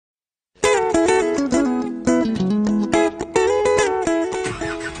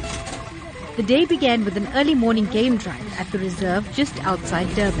The day began with an early morning game drive at the reserve just outside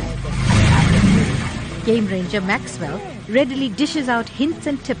Durban. Game ranger Maxwell readily dishes out hints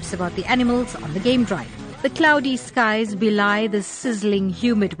and tips about the animals on the game drive. The cloudy skies belie the sizzling,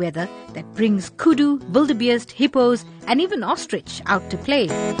 humid weather that brings kudu, wildebeest, hippos, and even ostrich out to play.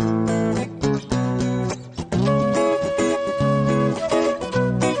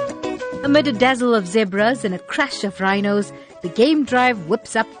 Amid a dazzle of zebras and a crash of rhinos, the game drive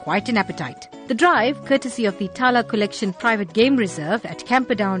whips up quite an appetite. The drive, courtesy of the Tala Collection Private Game Reserve at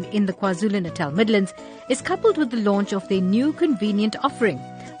Camperdown in the KwaZulu-Natal Midlands, is coupled with the launch of their new convenient offering,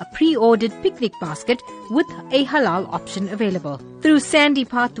 a pre-ordered picnic basket with a halal option available. Through sandy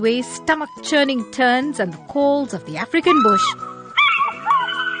pathways, stomach-churning turns and the calls of the African bush,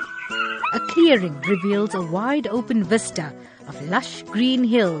 a clearing reveals a wide-open vista of lush green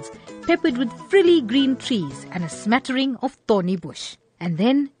hills peppered with frilly green trees and a smattering of thorny bush. And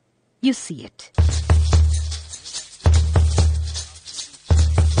then you see it.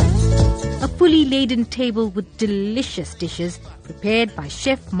 A fully laden table with delicious dishes prepared by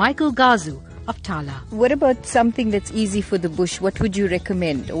Chef Michael Gazu of Tala. What about something that's easy for the bush? What would you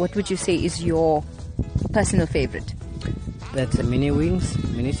recommend, or what would you say is your personal favorite? That's mini wings,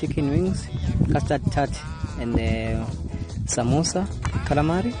 mini chicken wings, custard tart, and samosa,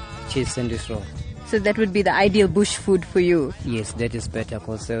 calamari, cheese sandwich roll. So that would be the ideal bush food for you? Yes, that is better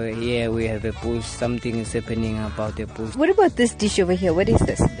because here we have a bush, something is happening about the bush. What about this dish over here? What is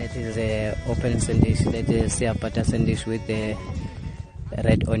this? That is an open sandwich, that is sea butter sandwich with the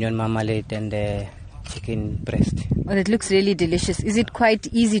red onion marmalade and the chicken breast. Well, it looks really delicious. Is it quite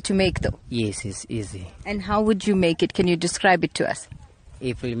easy to make though? Yes, it's easy. And how would you make it? Can you describe it to us?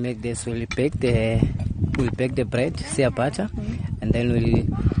 If we make this, we'll bake the bread, sea butter, and then we'll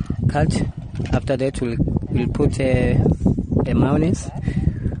cut. After that, we'll put a mayonnaise.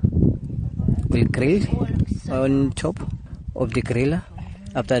 We'll grill on top of the griller.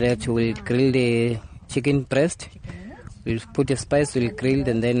 After that, we'll grill the chicken breast. We'll put a spice, we'll grill,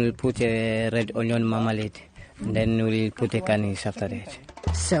 and then we'll put a red onion marmalade. And then we'll put a garnish after that.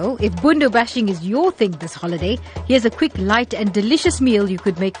 So, if bundu-bashing is your thing this holiday, here's a quick, light and delicious meal you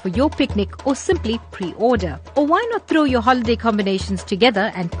could make for your picnic or simply pre-order. Or why not throw your holiday combinations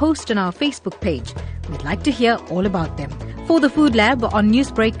together and post on our Facebook page? We'd like to hear all about them. For the Food Lab on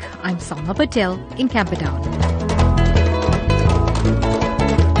Newsbreak, I'm Salma Patel in Camperdown.